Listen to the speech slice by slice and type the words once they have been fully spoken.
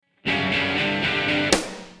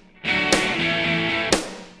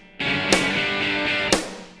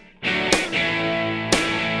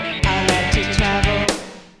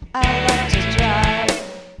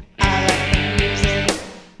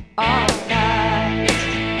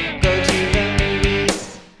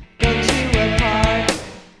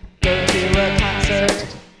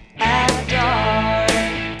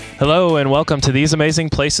welcome to These Amazing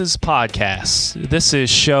Places podcast. This is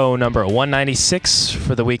show number 196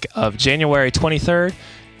 for the week of January 23rd,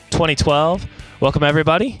 2012. Welcome,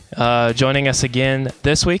 everybody. Joining us again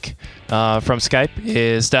this week from Skype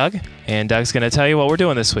is Doug, and Doug's going to tell you what we're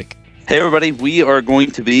doing this week. Hey, everybody. We are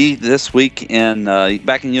going to be this week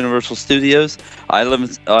back in Universal Studios,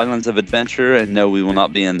 Islands of Adventure, and no, we will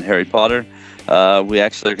not be in Harry Potter. We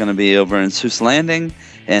actually are going to be over in Seuss Landing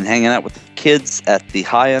and hanging out with the kids at the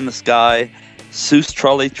High in the Sky Seuss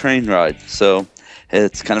Trolley train ride. So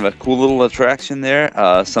it's kind of a cool little attraction there,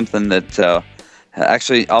 something that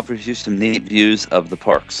actually offers you some neat views of the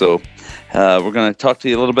park. So we're going to talk to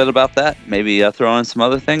you a little bit about that, maybe throw in some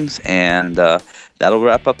other things, and that'll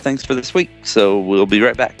wrap up things for this week. So we'll be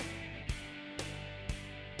right back.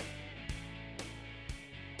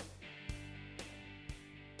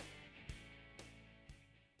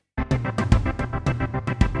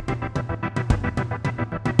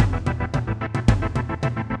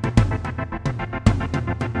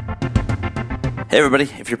 Hey everybody,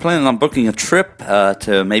 if you're planning on booking a trip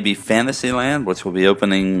to maybe Fantasyland, which will be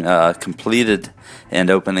opening, completed and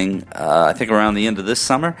opening, I think around the end of this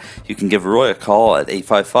summer, you can give Roy a call at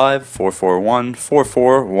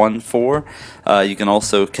 855-441-4414. You can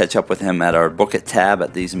also catch up with him at our Book It tab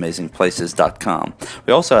at theseamazingplaces.com.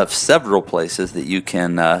 We also have several places that you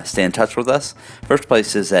can stay in touch with us. First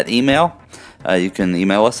place is at email. You can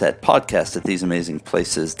email us at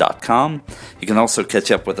podcast@theseamazingplaces.com. You can also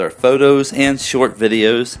catch up with our photos and short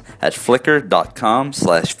videos at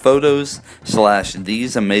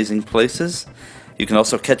flickr.com/photos/theseamazingplaces. You can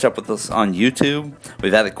also catch up with us on YouTube.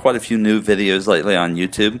 We've added quite a few new videos lately on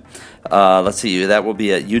YouTube. Let's see, that will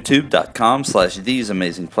be at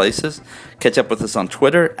youtube.com/theseamazingplaces. Catch up with us on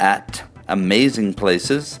Twitter at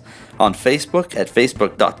amazingplaces. On Facebook at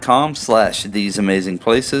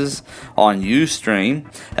facebook.com/theseamazingplaces, on Ustream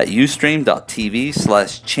at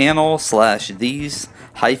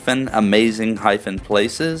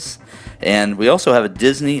ustream.tv/channel/these-amazing-places. And we also have a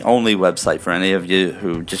Disney-only website for any of you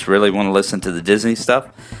who just really want to listen to the Disney stuff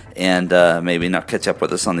and maybe not catch up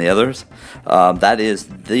with us on the others. That is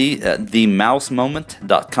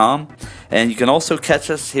themousemoment.com. And you can also catch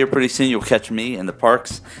us here pretty soon. You'll catch me in the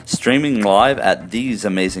parks streaming live at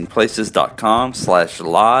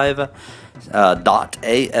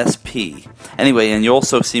theseamazingplaces.com/live.asp. Anyway, and you'll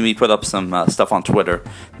also see me put up some stuff on Twitter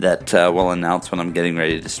that we'll announce when I'm getting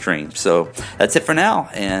ready to stream. So that's it for now,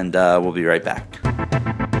 and we'll be right back.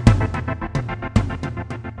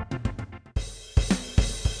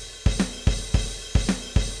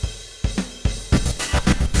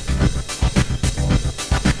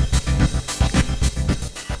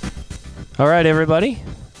 All right, everybody.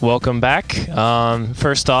 Welcome back.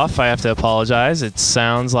 First off, I have to apologize. It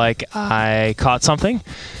sounds like I caught something.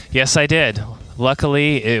 Yes, I did.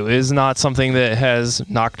 Luckily, it is not something that has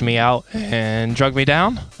knocked me out and drug me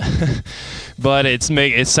down. But it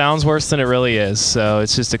sounds worse than it really is. So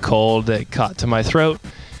it's just a cold that caught to my throat.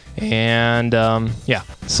 And yeah,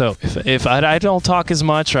 so if I don't talk as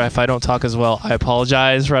much or if I don't talk as well, I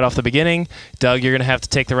apologize right off the beginning. Doug, you're going to have to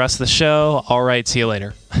take the rest of the show. All right, see you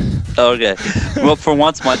later. Okay. Well, for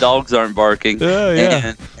once, my dogs aren't barking. Yeah.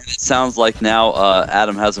 And it sounds like now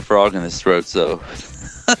Adam has a frog in his throat, so...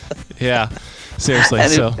 Yeah, seriously.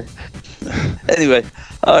 Anyway,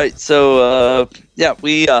 all right, so, yeah,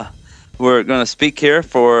 we're going to speak here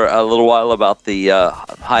for a little while about the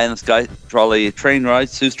High in the Sky Trolley train ride,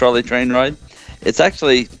 Seuss Trolley train ride. It's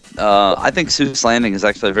actually, I think Seuss Landing is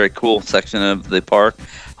actually a very cool section of the park,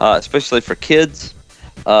 especially for kids.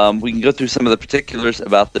 We can go through some of the particulars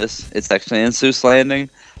about this. It's actually in Seuss Landing.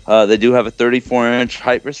 They do have a 34-inch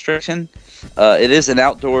height restriction. It is an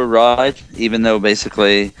outdoor ride, even though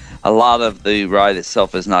basically a lot of the ride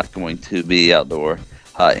itself is not going to be outdoor.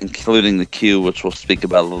 Including the queue, which we'll speak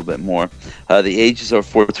about a little bit more. The ages are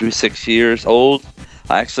 4 through 6 years old.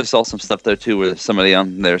 I actually saw some stuff there, too, where somebody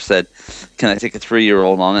on there said, can I take a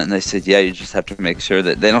 3-year-old on it? And they said, yeah, you just have to make sure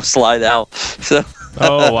that they don't slide out. So,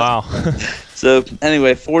 oh, wow. So,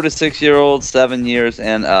 anyway, 4 to 6-year-olds, 7 years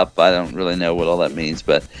and up. I don't really know what all that means,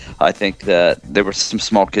 but I think that there were some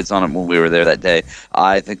small kids on it when we were there that day.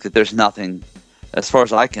 I think that there's nothing, as far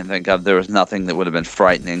as I can think of, there was nothing that would have been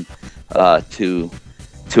frightening to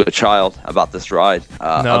a child about this ride,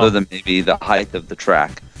 other than maybe the height of the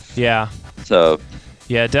track. Yeah. So.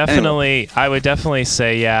 Yeah, definitely. Anyway. I would definitely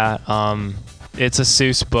say, yeah. It's a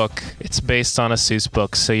Seuss book. It's based on a Seuss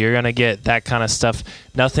book, so you're gonna get that kind of stuff.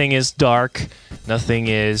 Nothing is dark. Nothing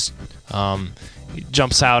is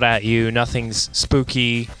jumps out at you. Nothing's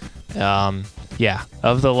spooky. Yeah,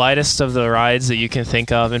 of the lightest of the rides that you can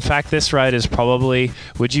think of. In fact, this ride is probably,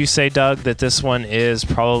 would you say, Doug, that this one is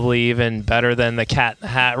probably even better than the Cat in the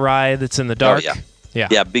Hat ride that's in the dark? Oh, yeah.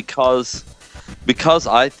 Yeah, because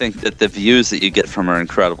I think that the views that you get from are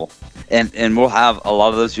incredible. And we'll have a lot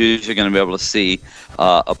of those views you're going to be able to see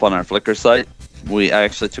up on our Flickr site. I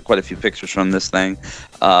actually took quite a few pictures from this thing.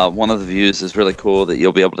 One of the views is really cool that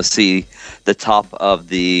you'll be able to see the top of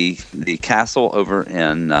the castle over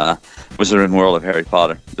in Wizarding World of Harry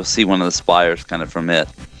Potter. You'll see one of the spires kind of from it.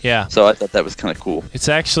 Yeah. So I thought that was kind of cool. It's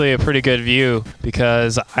actually a pretty good view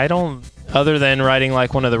because other than riding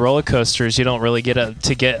like one of the roller coasters, you don't really get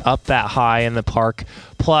up that high in the park.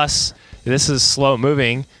 Plus, this is slow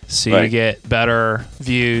moving, so you get better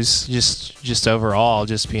views just overall,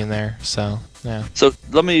 just being there. So, yeah. So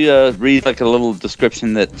let me read like a little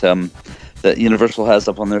description that that Universal has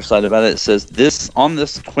up on their site about it. It says, on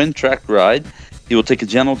this twin-track ride, you will take a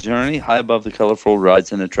gentle journey high above the colorful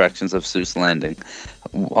rides and attractions of Seuss Landing.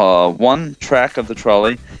 One track of the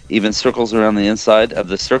trolley even circles around the inside of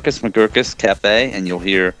the Circus McGurkus Cafe, and you'll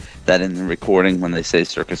hear that in the recording when they say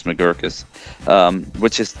Circus McGurkus,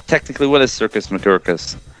 which is technically, what is Circus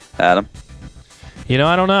McGurkus, Adam?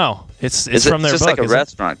 I don't know. It's from their book. It's just like a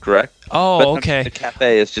restaurant, correct? Oh, okay. The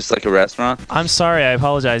cafe is just like a restaurant? I'm sorry, I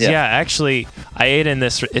apologize. Yeah, actually, I ate in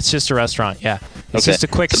this. It's just a restaurant, yeah. It's just a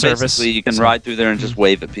quick service. Basically, you can ride through there and just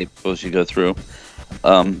wave at people as you go through.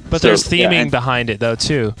 But there's theming behind it, though,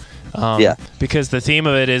 too. Because the theme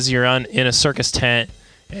of it is you're in a circus tent,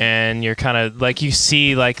 and you're kind of, like, you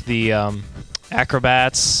see, like, the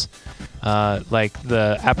acrobats, like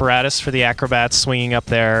the apparatus for the acrobats swinging up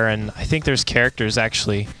there, and I think there's characters,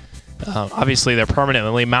 actually. Obviously, they're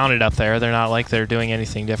permanently mounted up there. They're not like they're doing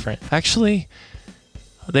anything different. Actually,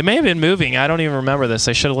 they may have been moving. I don't even remember this.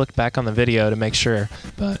 I should have looked back on the video to make sure.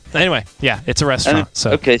 But anyway, yeah, it's a restaurant.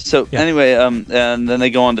 Anyway, and then they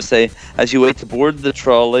go on to say, as you wait to board the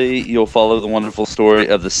trolley, you'll follow the wonderful story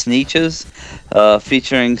of the Sneetches,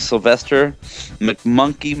 featuring Sylvester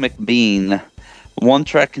McMonkey McBean. One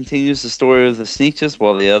track continues the story of the Sneetches,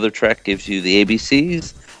 while the other track gives you the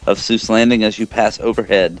ABCs of Seuss Landing as you pass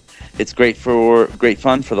overhead. It's great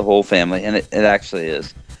fun for the whole family, and it actually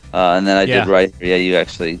is. And then I did write, you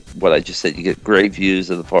actually, what I just said, you get great views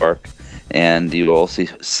of the park, and you also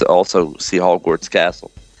see Hogwarts Castle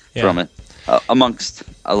from it, amongst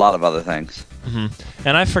a lot of other things. Mm-hmm.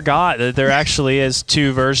 And I forgot that there actually is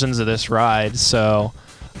 2 versions of this ride, so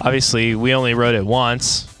obviously we only rode it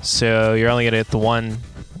once, so you're only going to get the one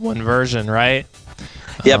version, right?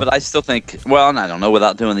 Yeah, but I still think, well, I don't know,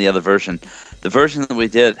 without doing the other version. The version that we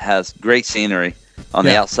did has great scenery on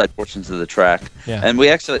the outside portions of the track. Yeah. And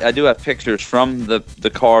I do have pictures from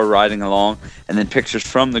the car riding along, and then pictures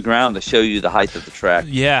from the ground to show you the height of the track.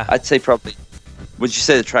 Yeah. I'd say probably, would you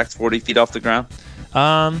say the track's 40 feet off the ground?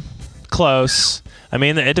 Close. I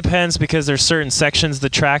mean, it depends because there's certain sections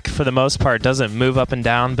the track, for the most part, doesn't move up and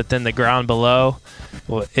down, but then the ground below,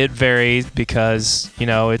 well, it varies because,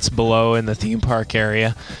 it's below in the theme park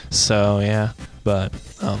area. So, yeah. But,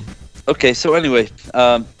 Okay, so anyway,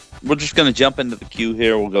 we're just going to jump into the queue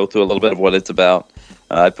here. We'll go through a little bit of what it's about.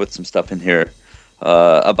 I put some stuff in here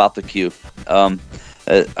about the queue.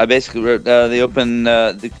 I basically wrote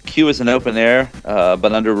the queue is an open air,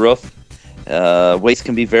 but under roof. Waits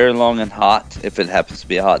can be very long and hot if it happens to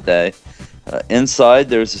be a hot day. Inside,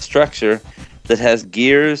 there's a structure that has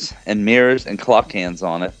gears and mirrors and clock hands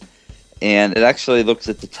on it, and it actually looks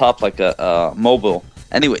at the top like a mobile.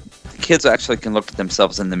 Anyway, kids actually can look at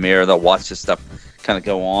themselves in the mirror. They'll watch this stuff kind of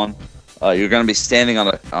go on. You're going to be standing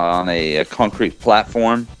on a concrete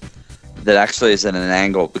platform that actually is at an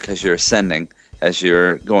angle because you're ascending as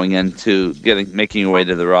you're going into making your way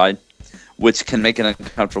to the ride, which can make it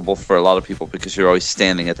uncomfortable for a lot of people because you're always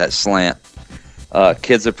standing at that slant.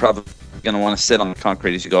 Kids are probably going to want to sit on the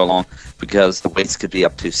concrete as you go along because the waits could be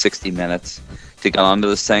up to 60 minutes to get onto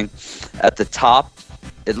this thing. At the top,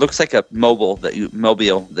 it looks like a mobile that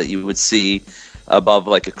you would see above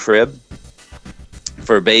like a crib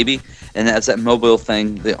for a baby. And as that mobile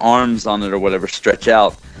thing, the arms on it or whatever stretch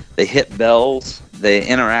out, they hit bells. They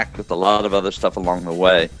interact with a lot of other stuff along the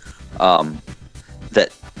way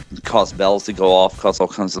that cause bells to go off, cause all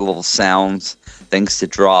kinds of little sounds, things to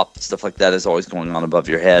drop, stuff like that is always going on above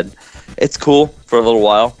your head. It's cool for a little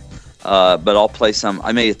while, but I'll play some.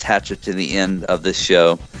 I may attach it to the end of this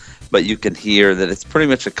show, but you can hear that it's pretty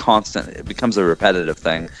much a constant. It becomes a repetitive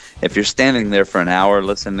thing. If you're standing there for an hour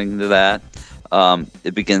listening to that,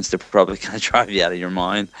 it begins to probably kind of drive you out of your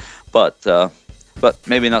mind. But but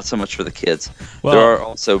maybe not so much for the kids. Well, there are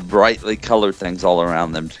also brightly colored things all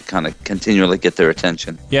around them to kind of continually get their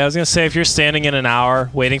attention. Yeah, I was going to say, if you're standing in an hour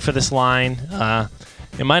waiting for this line,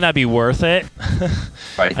 it might not be worth it.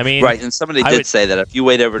 Right. I mean, right. And somebody did say that if you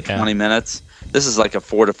wait over 20 minutes, this is like a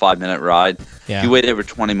 4 to 5 minute ride. Yeah. If you wait over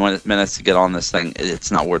 20 minutes to get on this thing,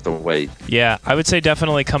 it's not worth the wait. Yeah, I would say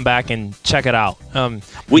definitely come back and check it out.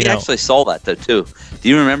 We actually saw that, though, too. Do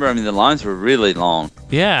you remember? I mean, the lines were really long.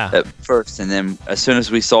 Yeah. At first, and then as soon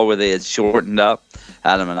as we saw where they had shortened up,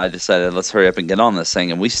 Adam and I decided, let's hurry up and get on this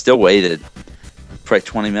thing. And we still waited probably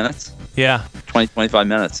 20 minutes. Yeah. 25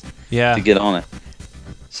 minutes to get on it.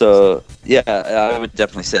 So, yeah, I would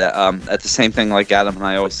definitely say that. At the same thing, like Adam and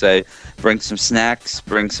I always say, bring some snacks,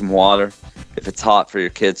 bring some water. If it's hot for your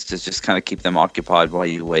kids, to just kind of keep them occupied while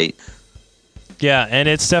you wait. Yeah, and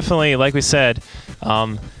it's definitely, like we said,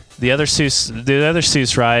 the other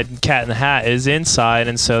Seuss ride, Cat in the Hat, is inside,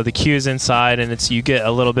 and so the queue is inside, and you get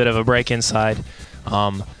a little bit of a break inside.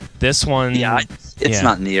 This one, it's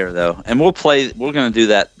not near though, and we're going to do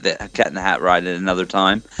the Cat in the Hat ride at another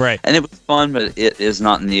time. Right. And it was fun, but it is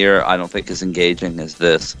not near. I don't think as engaging as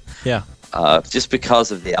this. Yeah. Just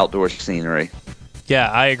because of the outdoor scenery.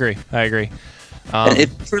 Yeah, I agree. And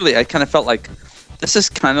it truly, I kind of felt like this is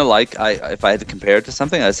kind of like if I had to compare it to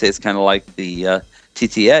something, I'd say it's kind of like the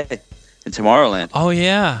TTA in Tomorrowland. Oh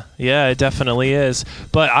yeah, it definitely is.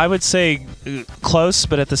 But I would say close,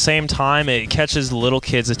 but at the same time, it catches little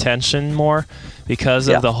kids' attention more because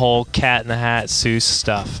of the whole Cat in the Hat Seuss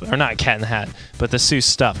stuff, or not Cat in the Hat, but the Seuss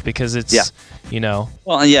stuff, because it's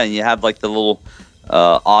Well, yeah, and you have like the little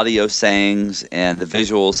audio sayings and the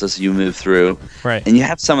visuals as you move through, right? And you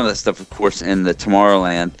have some of that stuff, of course, in the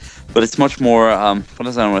Tomorrowland, but it's much more what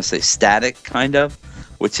does I want to say, static kind of.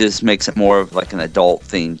 Which makes it more of like an adult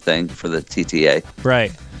themed thing for the TTA.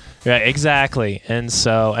 Right. Yeah, exactly. And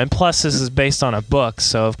plus this is based on a book,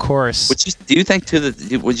 so of course. Do you think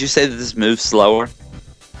would you say that this moves slower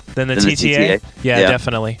than the TTA? Yeah,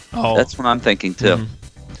 definitely. Oh, that's what I'm thinking too.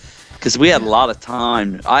 Because we had a lot of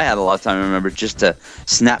time. I had a lot of time, I remember, just to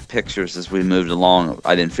snap pictures as we moved along.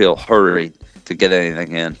 I didn't feel hurried to get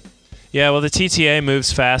anything in. Yeah, well, the TTA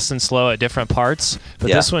moves fast and slow at different parts, but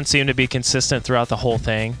this one seemed to be consistent throughout the whole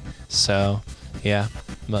thing. So, yeah,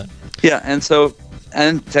 but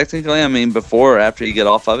and technically, I mean, before or after you get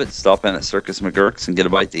off of it, stop in at Circus McGurk's and get a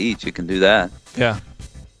bite to eat. You can do that. Yeah.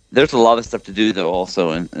 There's a lot of stuff to do though,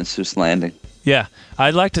 also in Seuss Landing. Yeah,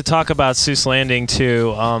 I'd like to talk about Seuss Landing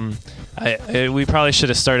too. We probably should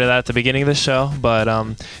have started that at the beginning of the show, but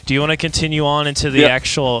do you want to continue on into the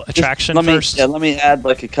actual attraction first? Let me add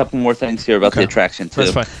like a couple more things here about the attraction too.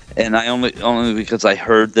 That's fine. And I only because I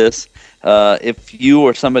heard this. If you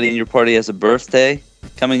or somebody in your party has a birthday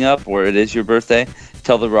coming up, or it is your birthday,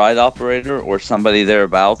 tell the ride operator or somebody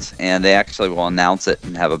thereabouts, and they actually will announce it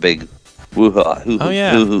and have a big woo-ha. Oh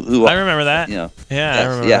yeah, I remember that. I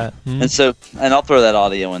remember that. Mm-hmm. And I'll throw that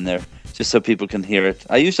audio in there just so people can hear it.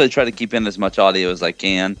 I usually try to keep in as much audio as I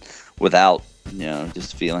can without,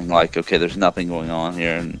 just feeling like, okay, there's nothing going on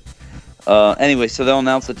here. And anyway, so they'll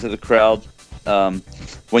announce it to the crowd.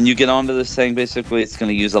 When you get onto this thing, basically, it's going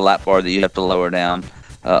to use a lap bar that you have to lower down.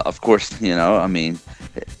 Of course, I mean,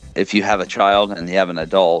 if you have a child and you have an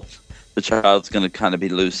adult, the child's going to kind of be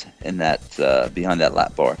loose in that behind that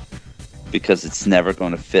lap bar, because it's never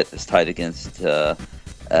going to fit as tight against the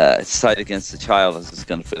child as it's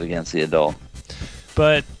going to fit against the adult.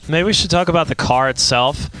 But maybe we should talk about the car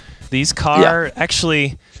itself. These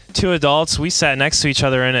actually, two adults, we sat next to each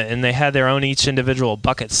other in it, and they had their own each individual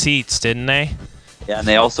bucket seats, didn't they? Yeah, and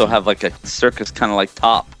they also have like a circus kind of like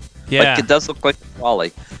top. Yeah. Like it does look like a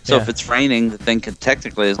trolley. So if it's raining, the thing could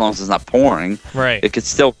technically, as long as it's not pouring, it could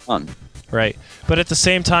still run. Right. But at the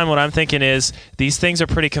same time, what I'm thinking is these things are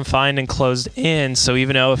pretty confined and closed in. So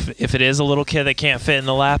even though if it is a little kid that can't fit in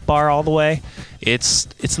the lap bar all the way,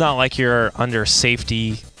 it's not like you're under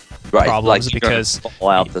safety problems, like because fall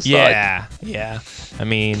out the side. Yeah. I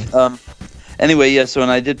mean, anyway, so and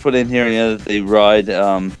I did put in here that the ride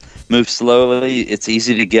moves slowly. It's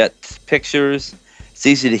easy to get pictures. It's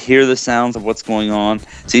easy to hear the sounds of what's going on.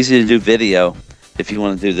 It's easy to do video if you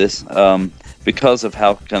want to do this. Because of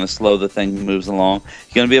how kind of slow the thing moves along.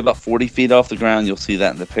 You're going to be about 40 feet off the ground. You'll see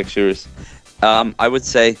that in the pictures. I would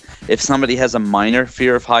say if somebody has a minor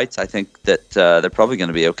fear of heights, I think that they're probably going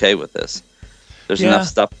to be okay with this. There's enough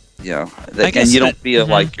stuff, and you don't feel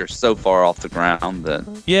like you're so far off the ground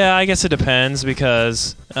that... Yeah, I guess it depends,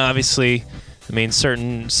 because obviously, I mean,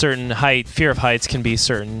 certain fear of heights can be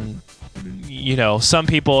certain... some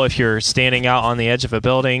people, if you're standing out on the edge of a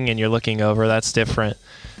building and you're looking over, that's different.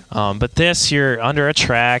 But this, you're under a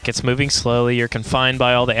track. It's moving slowly. You're confined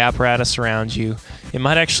by all the apparatus around you. It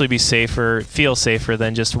might actually be feel safer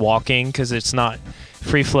than just walking because it's not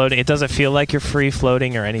free floating. It doesn't feel like you're free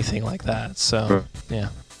floating or anything like that. So, yeah.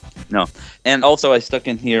 No. And also I stuck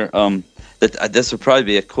in here that this would probably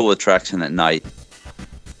be a cool attraction at night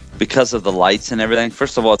because of the lights and everything.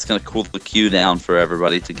 First of all, it's going to cool the queue down for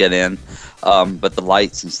everybody to get in. But the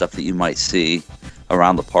lights and stuff that you might see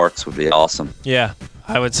around the parks would be awesome. Yeah,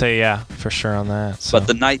 I would say, yeah, for sure on that. So. But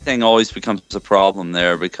the night thing always becomes a problem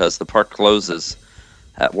there because the park closes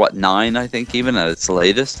at, 9, I think, even at its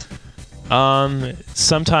latest?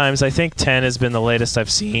 Sometimes. I think 10 has been the latest I've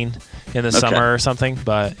seen in the summer or something,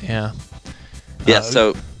 but yeah. Yeah,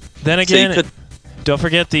 so... Then again, don't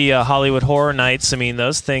forget the Hollywood Horror Nights. I mean,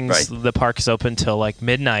 those things, the park is open till like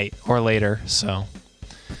midnight or later, so...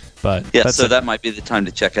 But yeah, so that might be the time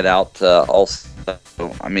to check it out. Also,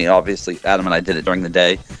 I mean, obviously, Adam and I did it during the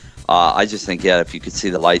day. I just think, yeah, if you could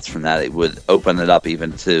see the lights from that, it would open it up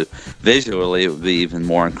even to visually. It would be even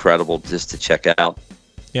more incredible just to check out.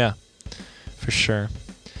 Yeah, for sure.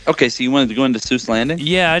 Okay, so you wanted to go into Seuss Landing?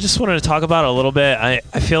 Yeah, I just wanted to talk about it a little bit. I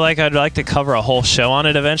feel like I'd like to cover a whole show on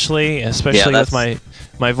it eventually, especially with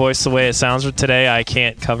my voice the way it sounds today. I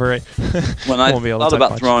can't cover it. When I thought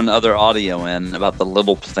about throwing other audio in about the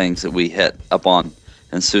little things that we hit up on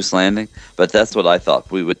in Seuss Landing, but that's what I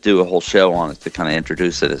thought. We would do a whole show on it to kind of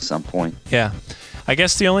introduce it at some point. Yeah. I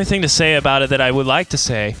guess the only thing to say about it that I would like to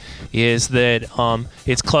say is that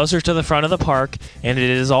it's closer to the front of the park, and it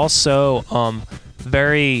is also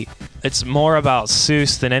it's more about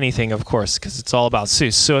Seuss than anything, of course, because it's all about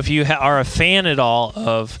Seuss. So if you are a fan at all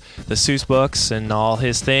of the Seuss books and all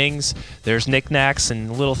his things, there's knickknacks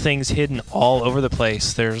and little things hidden all over the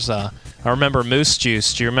place. There's I remember Moose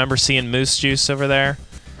Juice. Do you remember seeing Moose Juice over there?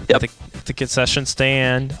 Yep. At the concession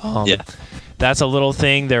stand? Yeah. That's a little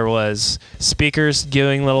thing. There was speakers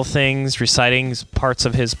doing little things, reciting parts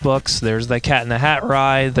of his books. There's the Cat in the Hat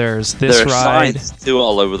ride. There's this ride. Signs too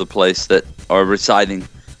all over the place that are reciting.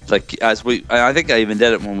 Like I think I even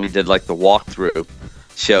did it when we did like the walkthrough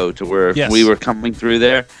show to where we were coming through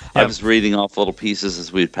there. Yep. I was reading off little pieces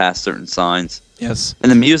as we'd pass certain signs. Yes.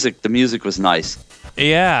 And the music was nice.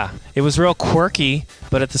 Yeah, it was real quirky,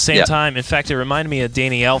 but at the same time, in fact, it reminded me of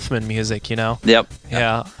Danny Elfman music. You know. Yep.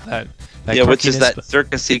 Yeah. Which is that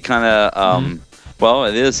circusy kind of. Well,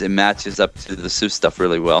 it is. It matches up to the Seuss stuff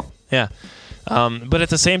really well. Yeah. But at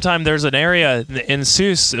the same time, there's an area in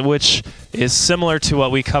Seuss which is similar to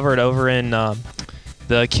what we covered over in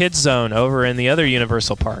the Kids Zone over in the other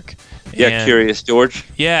Universal Park. Yeah, and Curious George.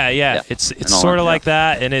 Yeah. It's sort of like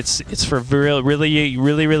that, and it's for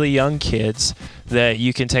really young kids that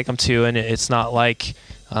you can take them to, and it's not like,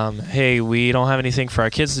 hey, we don't have anything for our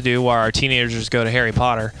kids to do while our teenagers go to Harry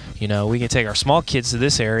Potter. You know, we can take our small kids to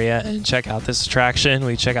this area and check out this attraction.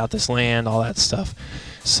 We check out this land, all that stuff.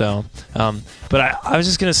 So, but I was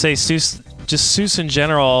just gonna say, Seuss in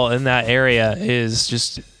general in that area is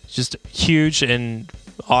just huge and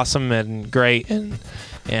awesome and great, and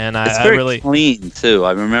it's very really clean too.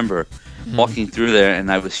 I remember walking through there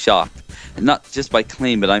and I was shocked, and not just by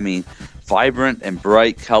clean, but I mean vibrant and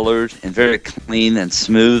bright colors and very clean and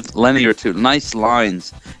smooth, linear too, nice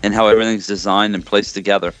lines and how everything's designed and placed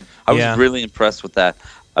together. I was really impressed with that.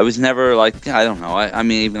 I was never like, I don't know, I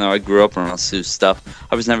mean, even though I grew up around Seuss stuff,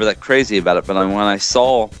 I was never that crazy about it. But when I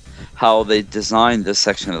saw how they designed this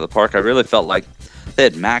section of the park, I really felt like they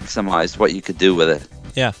had maximized what you could do with it.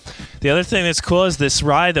 Yeah. The other thing that's cool is this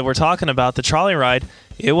ride that we're talking about, the trolley ride,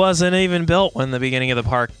 it wasn't even built when the beginning of the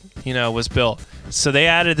park, was built. So they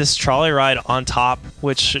added this trolley ride on top,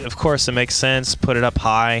 which, of course, it makes sense. Put it up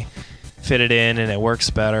high, fit it in, and it works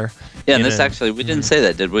better. Yeah, and this actually, we didn't say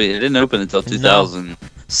that, did we? It didn't open until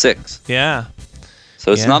 2006. Yeah.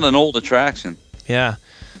 So it's not an old attraction. Yeah.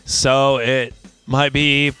 So it might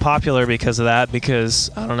be popular because of that,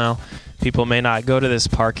 because, I don't know, people may not go to this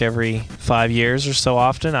park every 5 years or so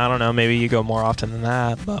often. I don't know. Maybe you go more often than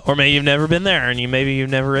that. Or maybe you've never been there and maybe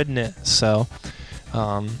you've never ridden it. So,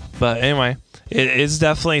 but anyway, it is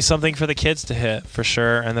definitely something for the kids to hit, for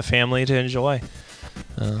sure, and the family to enjoy.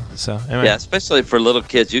 So anyway. Yeah, especially for little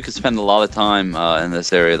kids. You could spend a lot of time in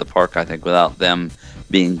this area of the park, I think, without them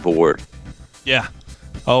being bored. Yeah.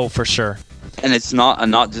 Oh, for sure. And it's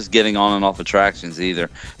not just getting on and off attractions either.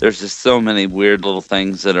 There's just so many weird little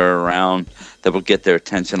things that are around that will get their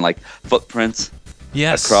attention, like footprints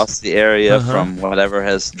across the area from whatever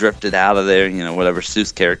has drifted out of there, whatever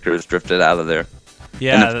Seuss character has drifted out of there.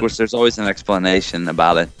 Yeah. And of course, there's always an explanation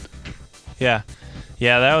about it. Yeah.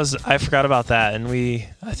 Yeah, I forgot about that, and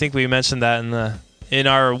I think we mentioned that in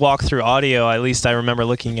our walkthrough audio, at least I remember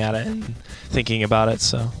looking at it and thinking about it.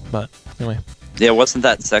 So, but anyway. Yeah, wasn't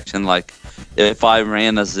that section like if I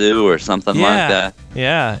ran a zoo or something like that?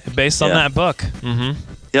 Yeah, based on that book. Mm-hmm.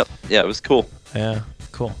 Yep. Yeah, it was cool. Yeah,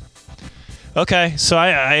 cool. Okay, so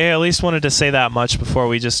I at least wanted to say that much before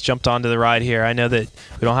we just jumped onto the ride here. I know that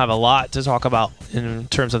we don't have a lot to talk about in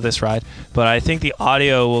terms of this ride, but I think the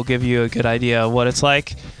audio will give you a good idea of what it's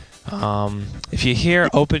like. If you hear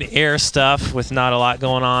open air stuff with not a lot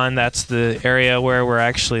going on, that's the area where we're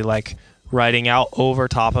actually like riding out over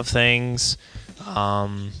top of things.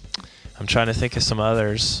 I'm trying to think of some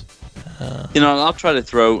others. I'll try to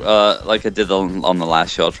throw, like I did on the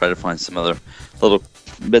last show, I'll try to find some other little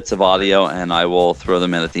bits of audio, and I will throw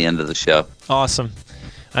them in at the end of the show. Awesome.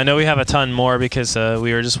 I know we have a ton more because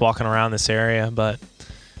we were just walking around this area, but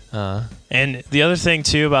and the other thing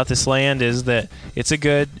too about this land is that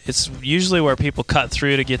it's usually where people cut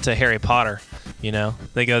through to get to Harry Potter.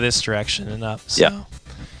 They go this direction and up. So,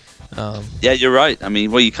 yeah, you're right. I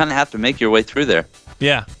mean, well, you kind of have to make your way through there.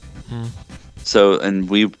 Yeah. So, and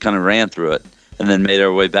we kind of ran through it and then made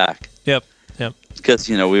our way back. Yep. Because,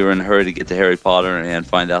 we were in a hurry to get to Harry Potter and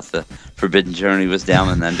find out the Forbidden Journey was down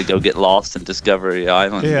and then to go get lost in Discovery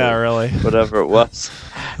Island. Yeah, really. Whatever it was.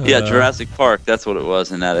 Yeah, Jurassic Park, that's what it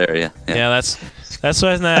was in that area. Yeah, that's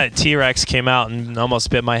when that T-Rex came out and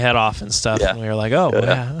almost bit my head off and stuff. Yeah. And we were like, oh,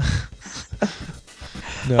 yeah.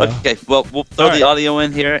 No. Okay, well, we'll throw the audio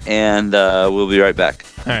in here and we'll be right back.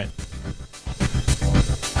 All right.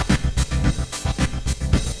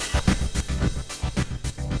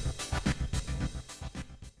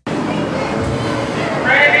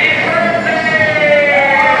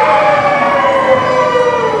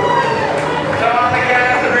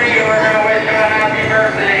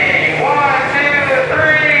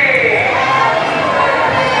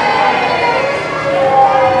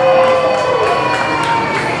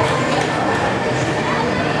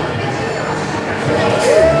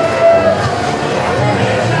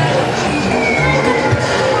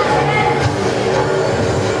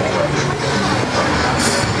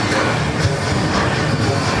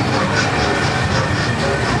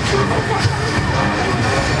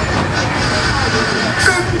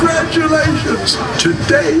 Congratulations!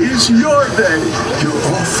 Today is your day. You're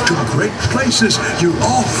off to great places. You're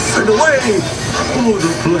off and away. Oh,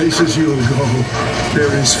 the places you'll go.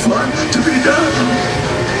 There is fun to be done.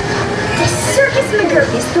 The Circus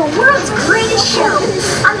McGurk is the world's greatest show,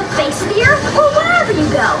 on the face of the earth or wherever you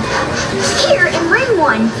go. Here in Ring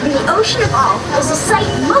 1, from the Ocean of Ulf, is a sight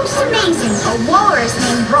most amazing, a walrus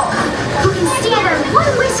named Rolf, who can stand on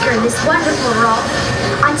one whisker, this wonderful Rolf,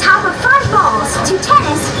 on top of 5 balls, 2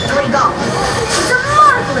 tennis, 3 golf. It's a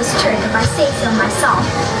marvelous trick if I say so myself.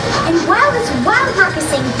 And while this wild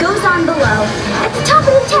ruckusing goes on below, at the top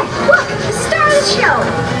of the tent, look, the star of the show,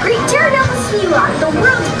 Great Daredevil Sneelock, the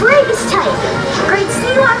world's bravest type. Great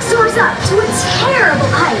Sneelock soars up to a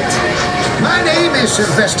terrible height. My name is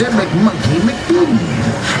Sylvester McMonkey McBean.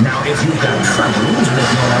 Now, if you've got troubles with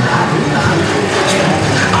your unhappy life,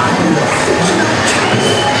 I'm the first.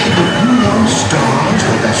 If you want stars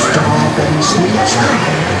with a star-belly sneaks,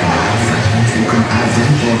 you can have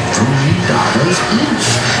them for $3 each.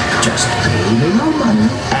 Just pay me your money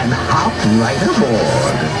and hop right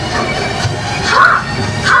aboard. Hop!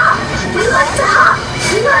 Hop! We like to hop!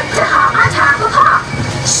 We like to hop on top of hop!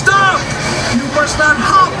 Stop! You must not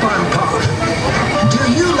hop on Pop. Do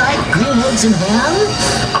you like green eggs and ham?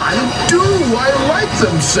 I do. I like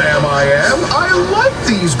them, Sam, I am. I like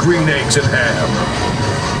these green eggs and ham.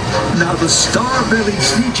 Now the star-bellied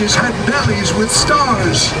Sneetches had bellies with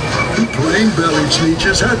stars. The plain-bellied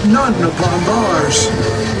Sneetches had none upon bars.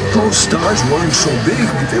 Those stars weren't so big,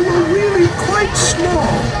 they were really quite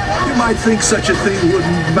small. You might think such a thing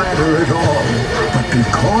wouldn't matter at all. But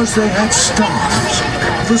because they had stars,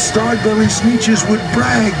 the star-bellied Sneetches would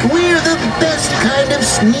brag. We're the best kind of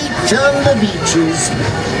sneetch on the beaches.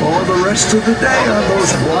 All the rest of the day on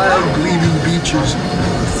those wild, gleaming beaches.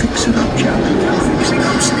 Fix-it-up, Captain, fixing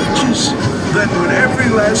up Sneetches. Then when every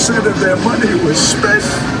last cent of their money was spent,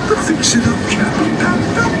 the fix-it-up Captain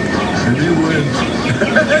packed up. And he went.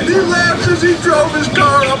 And he laughed as he drove his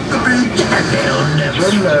car up the beach. And they'll never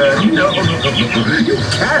learn. No, you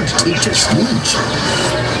can't teach a sneetch.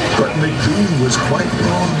 But McBean was quite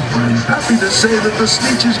wrong. I'm happy to say that the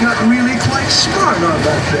Sneetches got really quite smart on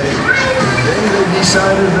that day. The day they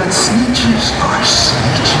decided that Sneetches are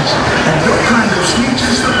Sneetches, and no kind of Sneetch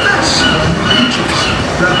is the best on the beaches.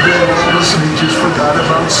 That day all the Sneetches forgot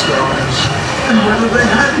about stars, and whether they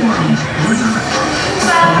had one or not.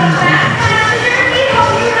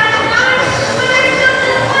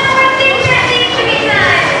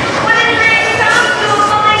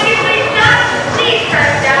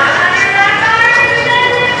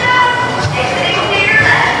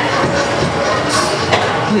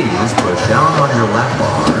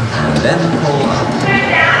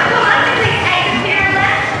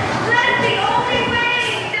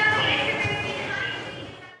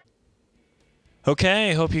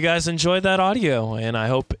 Okay, hope you guys enjoyed that audio, and I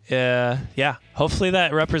hope, hopefully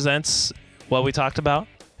that represents what we talked about,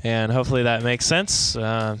 and hopefully that makes sense.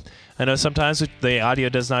 I know sometimes the audio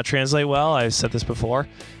does not translate well. I've said this before,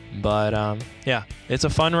 but it's a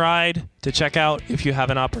fun ride to check out if you have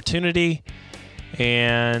an opportunity.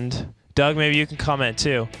 And Doug, maybe you can comment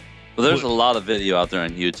too. Well, there's a lot of video out there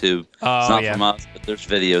on YouTube. It's not from us, but there's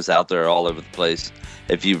videos out there all over the place.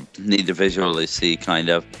 If you need to visually see, kind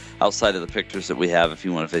of, outside of the pictures that we have, if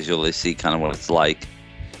you want to visually see kind of what it's like.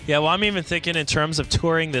 Yeah, well, I'm even thinking in terms of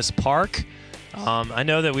touring this park. I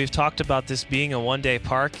know that we've talked about this being a one-day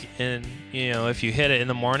park, and, if you hit it in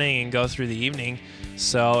the morning and go through the evening.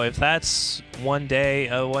 So if that's a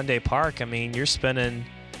one-day park, I mean, you're spending,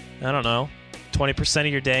 I don't know, 20% of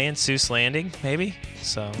your day in Seuss Landing, maybe?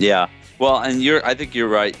 So yeah. Well, and I think you're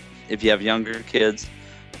right. If you have younger kids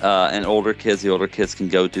and older kids, the older kids can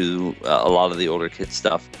go do a lot of the older kids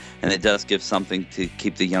stuff, and it does give something to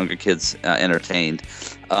keep the younger kids entertained.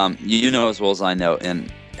 You know as well as I know, in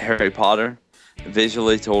Harry Potter,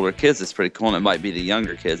 visually to older kids, it's pretty cool, and it might be the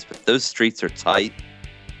younger kids, but those streets are tight.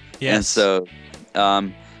 Yes. And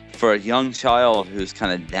so for a young child who's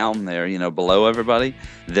kind of down there, below everybody,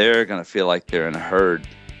 they're going to feel like they're in a herd.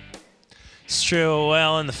 It's true.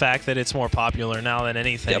 Well, and the fact that it's more popular now than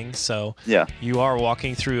anything. Yep. So yeah, you are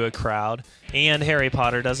walking through a crowd, and Harry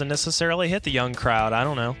Potter doesn't necessarily hit the young crowd. I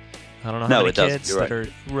don't know how many kids that are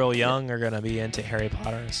real young are going to be into Harry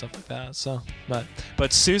Potter and stuff like that. So, but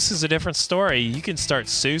Seuss is a different story. You can start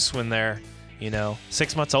Seuss when they're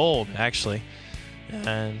 6 months old, actually,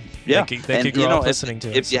 and they could grow up listening to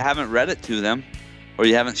it. If you haven't read it to them, or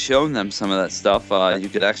you haven't shown them some of that stuff, you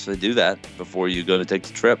could actually do that before you go to take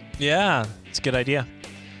the trip. Yeah, it's a good idea.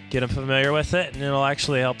 Get them familiar with it, and it'll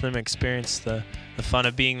actually help them experience the fun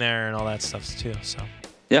of being there and all that stuff too. So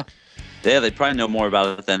yeah, they probably know more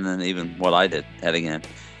about it than even what I did heading in.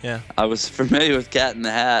 Yeah, I was familiar with Cat in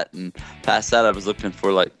the Hat, and past that, I was looking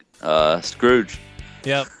for Scrooge.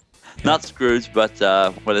 Yep. Not Scrooge, but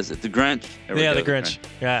what is it? The Grinch. The Grinch.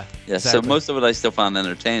 Yeah. Yeah. Exactly. So most of it I still found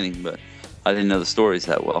entertaining, but I didn't know the stories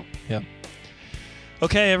that well. Yep.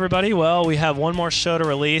 Okay, everybody. Well, we have one more show to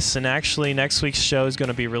release, and actually next week's show is going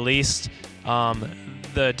to be released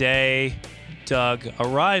the day Doug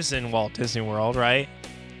arrives in Walt Disney World, right?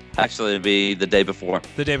 Actually, it'll be the day before.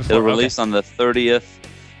 The day before. It'll release on the 30th,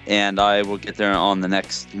 and I will get there on the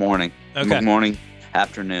next morning. Okay. Morning,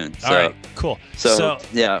 afternoon. So, all right, cool. So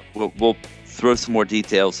yeah, we'll throw some more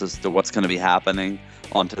details as to what's going to be happening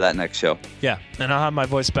onto that next show. Yeah, and I'll have my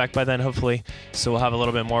voice back by then, hopefully, so we'll have a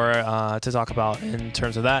little bit more to talk about in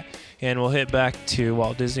terms of that, and we'll hit back to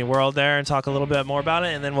Walt Disney World there and talk a little bit more about it,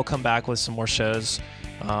 and then we'll come back with some more shows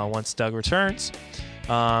once Doug returns.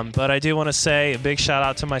 But I do want to say a big shout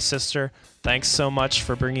out to my sister. Thanks so much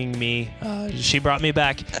for bringing me. She brought me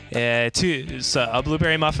back to a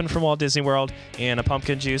blueberry muffin from Walt Disney World and a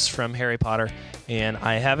pumpkin juice from Harry Potter, and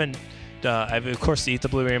I haven't I've, of course, eat the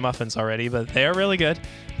blueberry muffins already, but they are really good.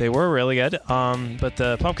 They were really good. But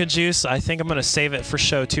the pumpkin juice, I think I'm going to save it for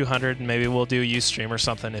show 200, and maybe we'll do Ustream or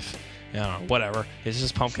something if, whatever. It's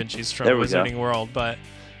just pumpkin juice from Wizarding World, but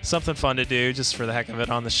something fun to do just for the heck of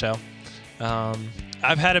it on the show.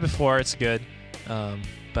 I've had it before. It's good.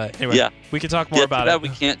 But anyway, we can talk more about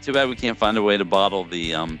it. Too bad we can't find a way to bottle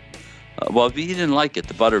the... well, you didn't like it,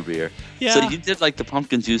 the butterbeer. Yeah. So you did like the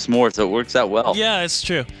pumpkin juice more, so it works out well. Yeah, it's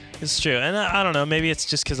true. It's true. And I don't know, maybe it's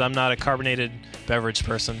just because I'm not a carbonated beverage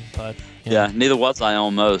person, but... Yeah, neither was I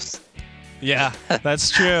almost. Yeah,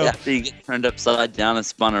 that's true. After you get turned upside down and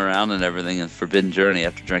spun around and everything in Forbidden Journey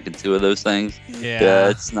after drinking 2 of those things,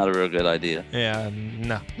 it's not a real good idea. Yeah,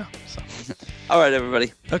 no. So. All right,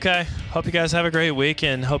 everybody. Okay, hope you guys have a great week,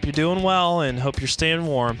 and hope you're doing well, and hope you're staying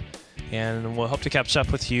warm. And we'll hope to catch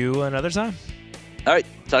up with you another time. All right.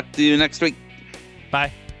 Talk to you next week.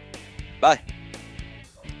 Bye. Bye.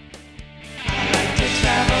 I like to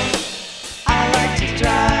travel. I like to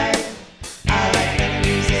drive. I like the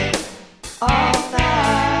music all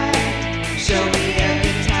night. Show me a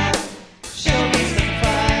good time. Show me some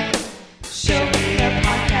fun. Show me a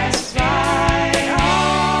podcast right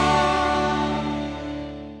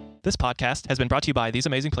on. This podcast has been brought to you by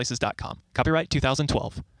theseamazingplaces.com. Copyright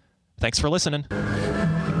 2012. Thanks for listening.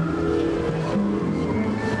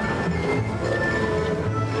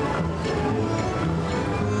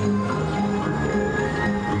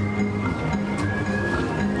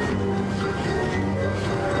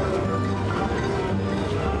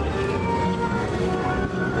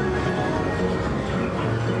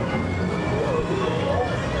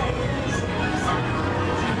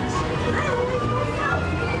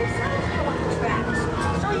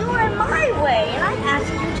 So you were in my way, and I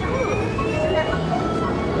asked you to move.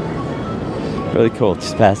 Really cool,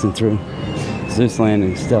 just passing through Seuss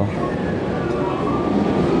Landing still.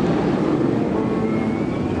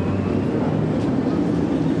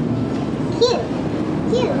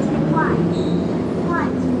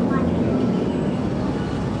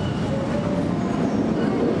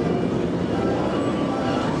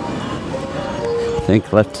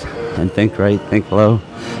 Think left and think right, think low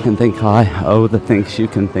and think high. Oh, the things you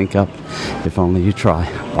can think up if only you try.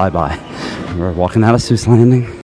 Bye-bye. We're walking out of Seuss Landing.